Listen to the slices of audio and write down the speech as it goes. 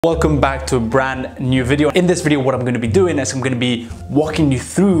Welcome back to a brand new video. In this video, what I'm going to be doing is I'm going to be walking you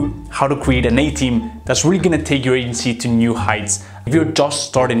through how to create an A team that's really going to take your agency to new heights. If you're just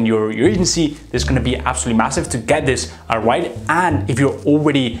starting your agency, this is going to be absolutely massive to get this right. And if you're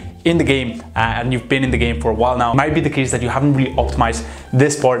already in the game and you've been in the game for a while now, it might be the case that you haven't really optimized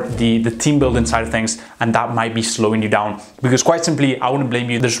this part, the team building side of things, and that might be slowing you down. Because quite simply, I wouldn't blame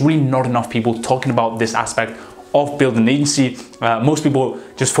you. There's really not enough people talking about this aspect of building an agency. Most people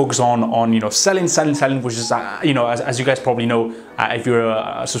just focus on selling, which is as you guys probably know, if you're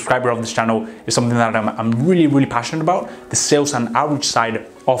a subscriber of this channel, is something that I'm really passionate about. The sales and outreach side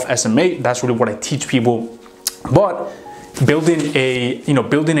of SMA, that's really what I teach people. But building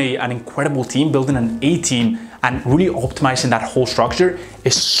an incredible team, building an A team, and really optimizing that whole structure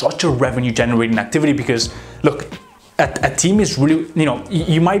is such a revenue generating activity. Because look, a team is really,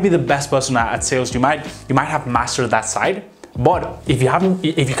 you might be the best person at sales, you might have mastered that side, but if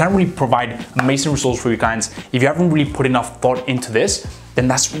you can't really provide amazing results for your clients, if you haven't really put enough thought into this, then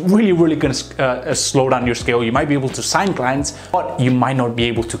that's really going to slow down your scale. You might be able to sign clients, but you might not be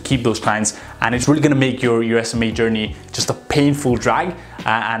able to keep those clients, and it's really going to make your SMA journey just a painful drag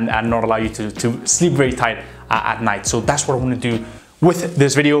and not allow you to sleep very tight at night. So that's what I want to do with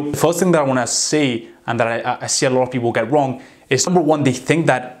this video. The first thing that I want to say, and that I see a lot of people get wrong, is number one, they think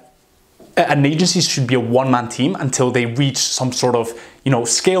that an agency should be a one-man team until they reach some sort of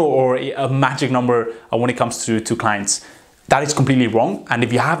scale or a magic number when it comes to clients. That is completely wrong. And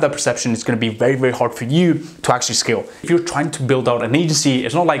if you have that perception, it's going to be very hard for you to actually scale. If you're trying to build out an agency,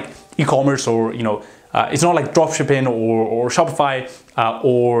 it's not like e-commerce or it's not like dropshipping or Shopify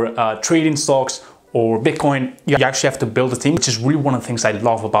or trading stocks or Bitcoin. You actually have to build a team, which is really one of the things I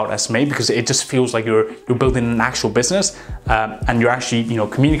love about SMA, because it just feels like you're building an actual business and you're actually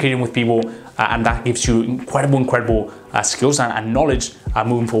communicating with people, and that gives you incredible skills and knowledge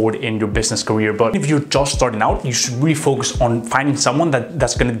moving forward in your business career. But if you're just starting out, you should really focus on finding someone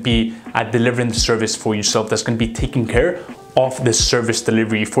that's going to be delivering the service for yourself, that's going to be taking care of the service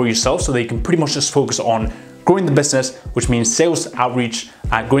delivery for yourself, so they can pretty much just focus on growing the business, which means sales, outreach,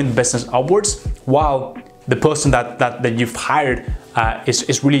 growing the business upwards, while the person that you've hired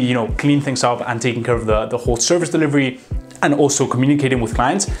is really cleaning things up and taking care of the whole service delivery, and also communicating with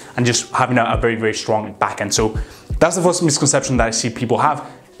clients and just having a very strong backend. So that's the first misconception that I see people have.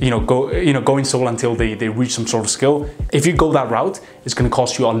 Going solo until they reach some sort of skill. If you go that route, it's going to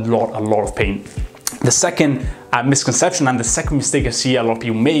cost you a lot of pain. The second misconception, and the second mistake I see a lot of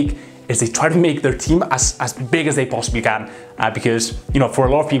people make, is they try to make their team as big as they possibly can, because for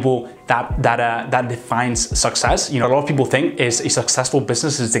a lot of people that defines success. A lot of people think is a successful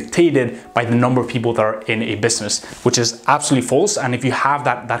business is dictated by the number of people that are in a business, which is absolutely false. And if you have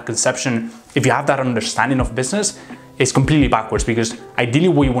that conception, if you have that understanding of business, it's completely backwards, because ideally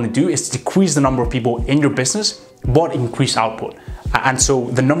what you want to do is decrease the number of people in your business but increase output. And so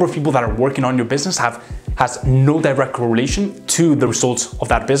the number of people that are working on your business has no direct correlation to the results of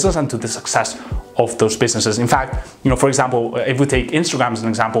that business and to the success of those businesses. In fact, for example, if we take Instagram as an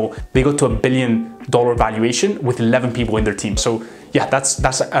example, they got to $1 billion valuation with 11 people in their team. So yeah, that's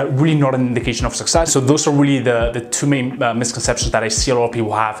really not an indication of success. So those are really the two main misconceptions that I see a lot of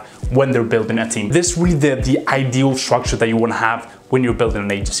people have when they're building a team. This is really the ideal structure that you want to have when you're building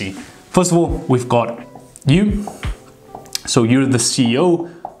an agency. First of all, we've got you. So you're the CEO.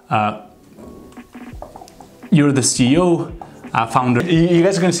 Founder. You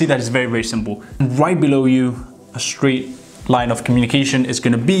guys are going to see that it's very simple. And right below you, a straight line of communication is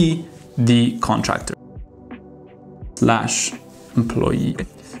going to be the contractor / employee.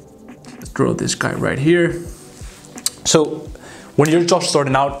 Let's draw this guy right here. So when you're just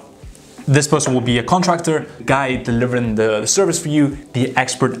starting out, this person will be a contractor, guy delivering the service for you, the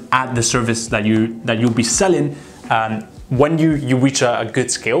expert at the service that you'll be selling. When you reach a good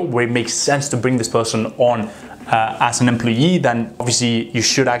scale where it makes sense to bring this person on as an employee, then obviously you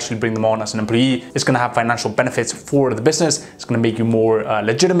should actually bring them on as an employee. It's going to have financial benefits for the business. It's going to make you more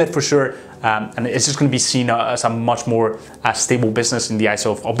legitimate for sure. And it's just going to be seen as a much more stable business in the eyes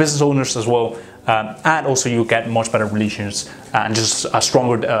of business owners as well. And also you get much better relations and just a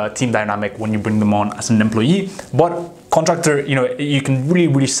stronger team dynamic when you bring them on as an employee. But contractor, you can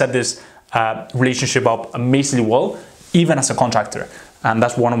really set this relationship up amazingly well, even as a contractor. And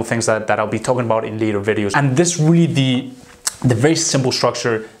that's one of the things that I'll be talking about in later videos. And this really the very simple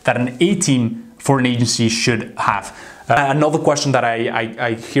structure that an A team for an agency should have. Another question that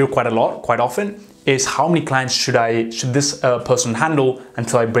I hear quite often is, how many clients should this person handle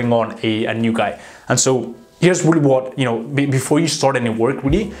until I bring on a new guy? And so here's really what, before you start any work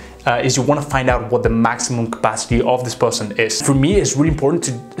really, is you want to find out what the maximum capacity of this person is. For me, it's really important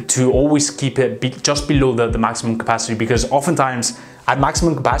to always keep it just below the maximum capacity, because oftentimes at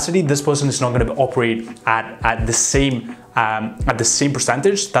maximum capacity, this person is not going to operate at the same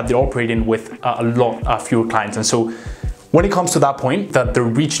percentage that they're operating with a lot fewer clients. And so when it comes to that point that they're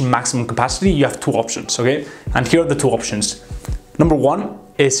reaching maximum capacity, you have two options, okay? And here are the two options. Number one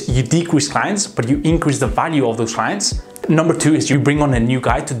is you decrease clients, but you increase the value of those clients. Number two is you bring on a new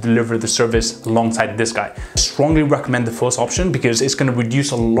guy to deliver the service alongside this guy. I strongly recommend the first option because it's going to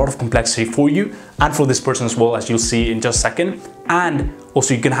reduce a lot of complexity for you and for this person as well, as you'll see in just a second. And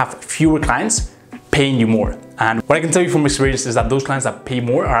also you can have fewer clients paying you more. And what I can tell you from experience is that those clients that pay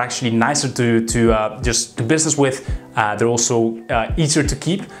more are actually nicer to just do business with. They're also easier to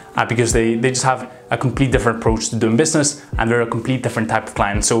keep because they just have a complete different approach to doing business, and they're a complete different type of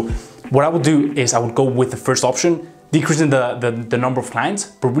client. So what I would do is I would go with the first option, decreasing the number of clients,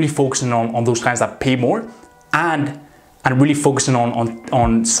 but really focusing on those clients that pay more, and really focusing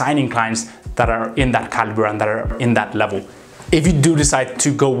on signing clients that are in that caliber and that are in that level. If you do decide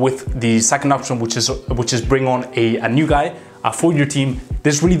to go with the second option, which is bring on a new guy for your team,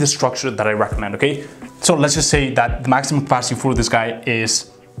 this is really the structure that I recommend, okay? So let's just say that the maximum capacity for this guy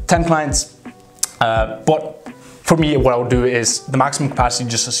is 10 clients, but for me, what I would do is the maximum capacity,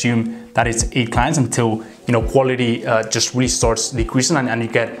 just assume that it's 8 clients until quality just really starts decreasing and you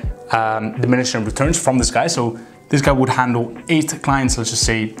get diminishing returns from this guy. So this guy would handle 8 clients, let's just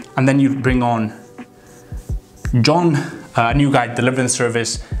say, and then you bring on John, a new guy delivering the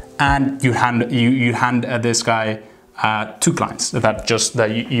service, and you hand this guy 2 clients that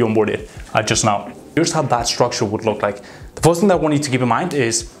you onboarded just now. Here's how that structure would look like. The first thing that I want you to keep in mind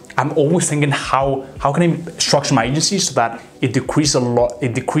is I'm always thinking how can I structure my agency so that it decreases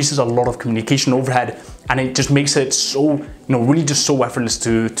a lot of communication overhead, and it just makes it so really just so effortless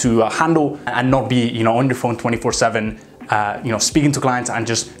to handle and not be on your phone 24/7 speaking to clients and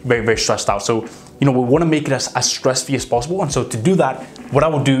just very, very stressed out. So we want to make it as stress-free as possible. And so to do that, what I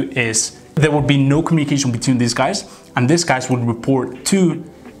would do is there would be no communication between these guys, and these guys would report to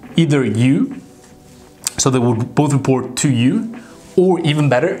either you, so they would both report to you, or even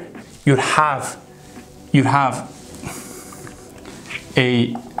better, you'd have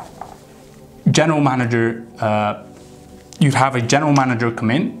a general manager. You'd have a general manager come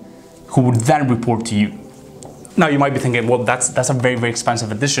in who would then report to you. Now you might be thinking, well, that's a very, very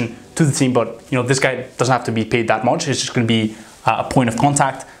expensive addition to the team, but this guy doesn't have to be paid that much. It's just going to be a point of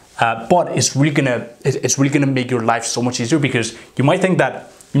contact, but it's really gonna make your life so much easier, because you might think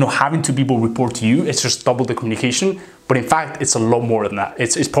that having 2 people report to you, it's just double the communication, but in fact it's a lot more than that.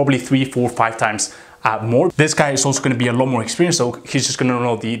 It's probably 3, 4, 5 times more. This guy is also going to be a lot more experienced, so he's just going to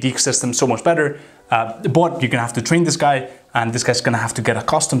know the ecosystem so much better. But you're gonna have to train this guy, and this guy's gonna have to get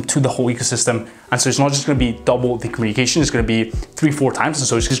accustomed to the whole ecosystem. And so it's not just gonna be double the communication, it's gonna be 3, 4 times. And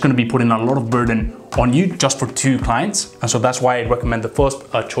so it's just gonna be putting a lot of burden on you just for 2 clients. And so that's why I recommend the first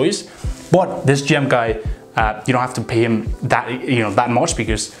choice. But this GM guy, you don't have to pay him that much,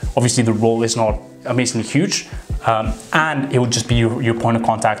 because obviously the role is not amazingly huge. And it would just be your point of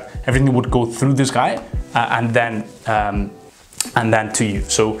contact. Everything would go through this guy and then to you.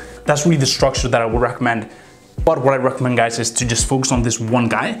 So that's really the structure that I would recommend. But what I recommend, guys, is to just focus on this one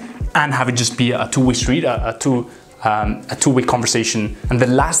guy and have it just be a two-way street, a two-way conversation. And the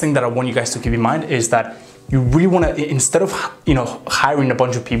last thing that I want you guys to keep in mind is that you really want to, instead of hiring a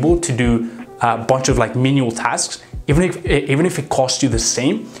bunch of people to do a bunch of manual tasks, even if it costs you the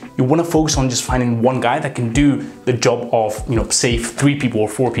same, you want to focus on just finding one guy that can do the job of say 3 people or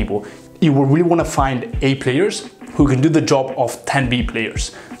 4 people. You will really want to find A players who can do the job of 10 B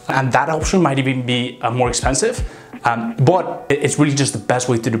players. And that option might even be more expensive, but it's really just the best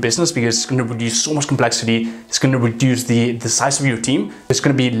way to do business, because it's going to reduce so much complexity. It's going to reduce the size of your team. It's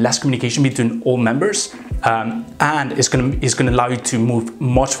going to be less communication between all members, and it's going to allow you to move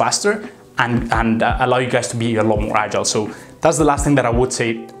much faster and allow you guys to be a lot more agile. So that's the last thing that I would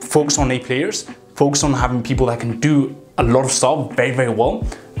say. Focus on A players. Focus on having people that can do a lot of stuff very, very well.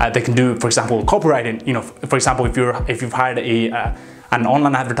 They can do, for example, copywriting. For example, if you've hired an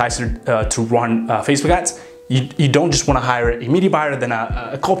online advertiser to run Facebook ads, you don't just want to hire a media buyer, then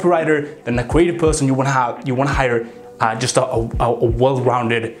a copywriter, then a creative person. You want to hire just a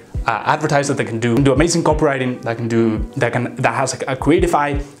well-rounded advertiser that can do amazing copywriting, that has a creative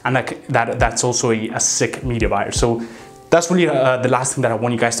eye, and that's also a sick media buyer. So that's really the last thing that I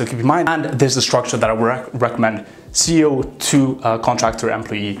want you guys to keep in mind. And there's the structure that I would recommend: CEO to contractor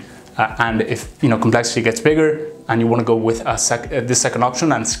employee. And if complexity gets bigger, and you want to go with this second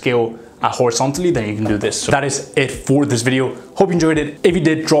option and scale horizontally, then you can do this. So that is it for this video. Hope you enjoyed it. If you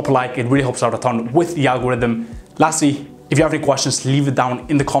did, drop a like. It really helps out a ton with the algorithm. Lastly, if you have any questions, leave it down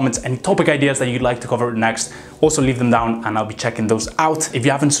in the comments. Any topic ideas that you'd like to cover next, also leave them down and I'll be checking those out. If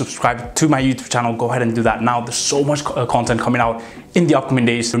you haven't subscribed to my YouTube channel, go ahead and do that now. There's so much content coming out in the upcoming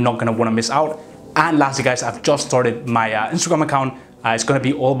days. You're not gonna wanna miss out. And lastly, guys, I've just started my Instagram account. It's gonna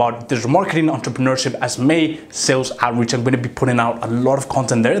be all about digital marketing, entrepreneurship, SMMA, sales, outreach. I'm gonna be putting out a lot of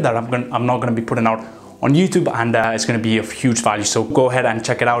content there that I'm not gonna be putting out on YouTube, and it's gonna be of huge value. So go ahead and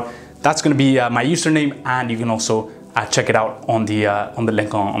check it out. That's gonna be my username, and you can also check it out on the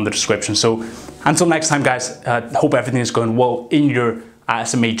link on the description. So until next time, guys, hope everything is going well in your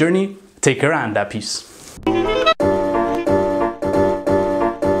SMMA journey. Take care and peace.